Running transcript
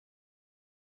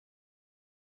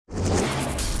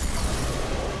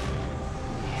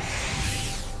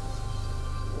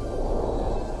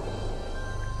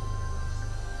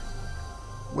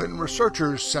When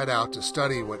researchers set out to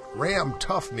study what ram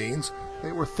tough means,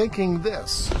 they were thinking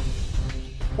this.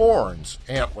 Horns,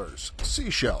 antlers,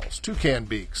 seashells, toucan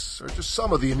beaks are just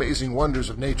some of the amazing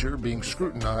wonders of nature being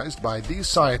scrutinized by these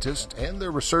scientists and their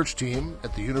research team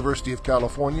at the University of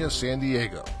California, San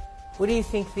Diego. What do you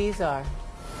think these are?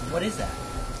 What is that?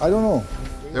 I don't know.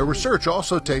 Their research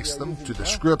also takes them to the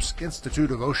Scripps Institute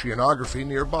of Oceanography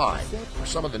nearby, where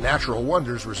some of the natural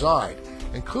wonders reside,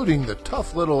 including the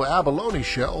tough little abalone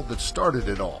shell that started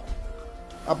it all.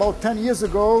 About 10 years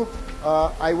ago,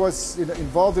 I was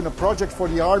involved in a project for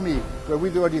the Army where we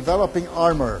were developing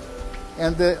armor.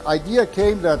 And the idea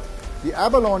came that the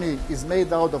abalone is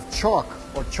made out of chalk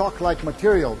or chalk-like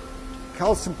material,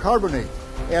 calcium carbonate.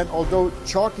 And although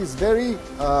chalk is very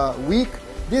weak,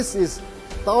 this is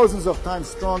thousands of times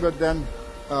stronger than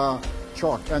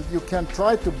chalk. And you can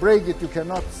try to break it, you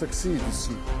cannot succeed, you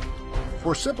see.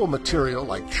 For simple material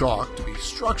like chalk to be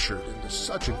structured into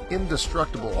such an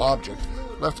indestructible object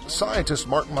left scientists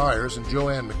Mark Myers and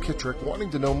Joanne McKittrick wanting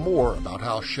to know more about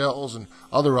how shells and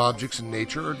other objects in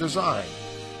nature are designed.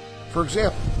 For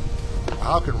example,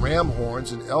 how can ram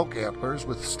horns and elk antlers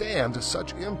withstand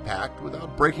such impact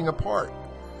without breaking apart?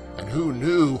 And who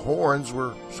knew horns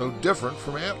were so different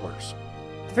from antlers?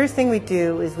 The first thing we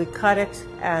do is we cut it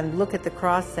and look at the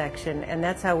cross-section, and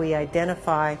that's how we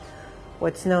identify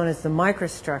what's known as the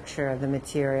microstructure of the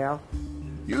material.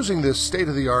 Using this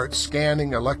state-of-the-art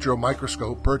scanning electron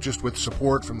microscope purchased with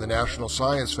support from the National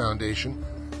Science Foundation,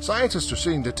 scientists are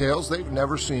seeing details they've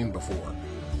never seen before.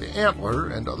 The antler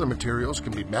and other materials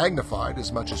can be magnified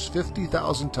as much as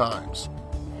 50,000 times.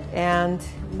 And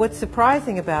what's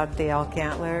surprising about the elk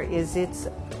antler is it's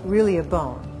really a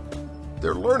bone.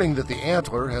 They're learning that the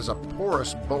antler has a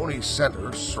porous, bony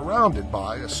center surrounded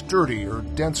by a sturdier,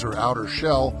 denser outer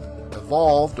shell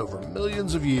evolved over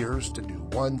millions of years to do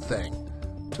one thing: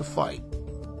 to fight.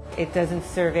 It doesn't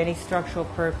serve any structural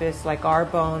purpose like our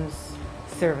bones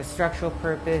serve a structural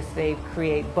purpose. They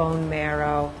create bone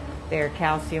marrow, they're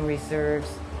calcium reserves.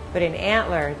 But in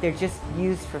antler, they're just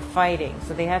used for fighting,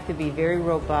 so they have to be very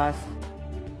robust.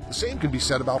 The same can be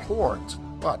said about horns,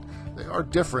 but they are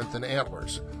different than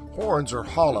antlers. Horns are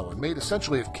hollow and made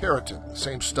essentially of keratin, the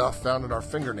same stuff found in our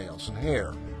fingernails and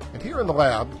hair. And here in the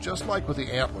lab, just like with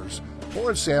the antlers,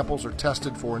 horn samples are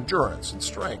tested for endurance and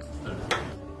strength.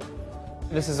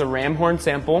 This is a ram horn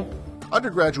sample.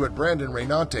 Undergraduate Brandon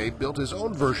Reynante built his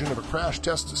own version of a crash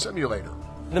test simulator.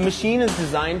 The machine is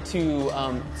designed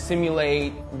to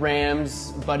simulate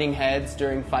rams butting heads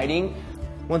during fighting.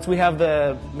 Once we have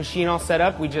the machine all set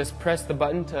up, we just press the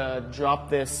button to drop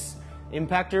this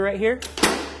impactor right here.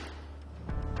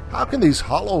 How can these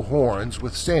hollow horns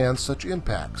withstand such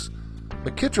impacts?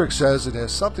 McKittrick says it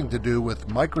has something to do with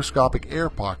microscopic air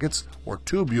pockets or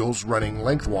tubules running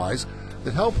lengthwise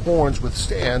that help horns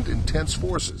withstand intense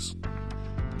forces.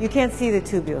 You can't see the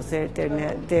tubules,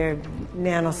 they're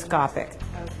nanoscopic.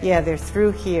 Okay. Yeah, they're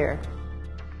through here.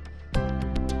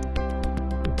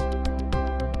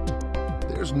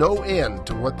 There's no end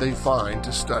to what they find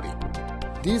to study.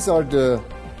 These are the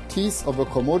teeth of a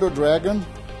Komodo dragon.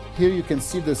 Here you can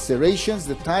see the serrations,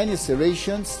 the tiny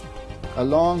serrations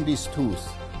along these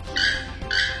teeth.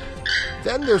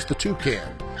 Then there's the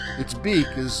toucan. Its beak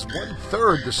is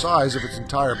 1/3 the size of its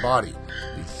entire body.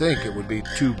 You'd think it would be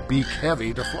too beak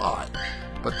heavy to fly,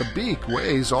 but the beak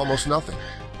weighs almost nothing.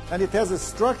 And it has a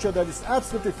structure that is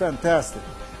absolutely fantastic.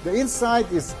 The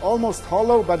inside is almost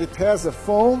hollow, but it has a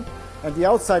foam, and the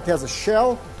outside has a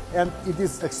shell, and it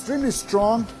is extremely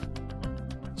strong.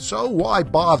 So why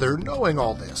bother knowing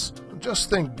all this? Just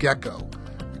think gecko.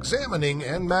 Examining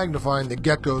and magnifying the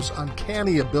gecko's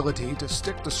uncanny ability to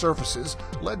stick to surfaces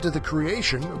led to the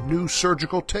creation of new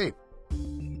surgical tape.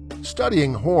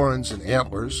 Studying horns and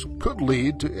antlers could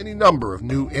lead to any number of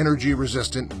new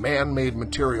energy-resistant man-made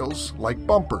materials like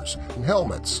bumpers and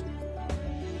helmets.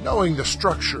 Knowing the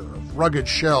structure of rugged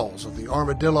shells of the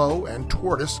armadillo and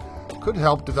tortoise could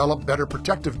help develop better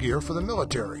protective gear for the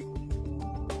military.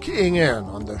 Keying in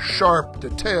on the sharp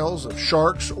details of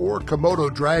sharks or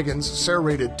Komodo dragons'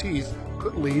 serrated teeth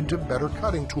could lead to better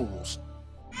cutting tools.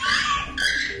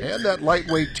 And that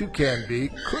lightweight toucan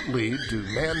beak could lead to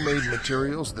man-made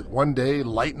materials that one day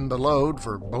lighten the load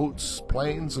for boats,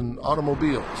 planes, and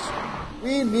automobiles.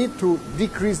 We need to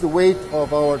decrease the weight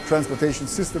of our transportation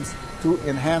systems to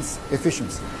enhance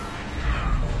efficiency.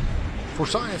 For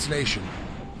Science Nation,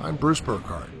 I'm Bruce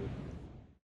Burkhardt.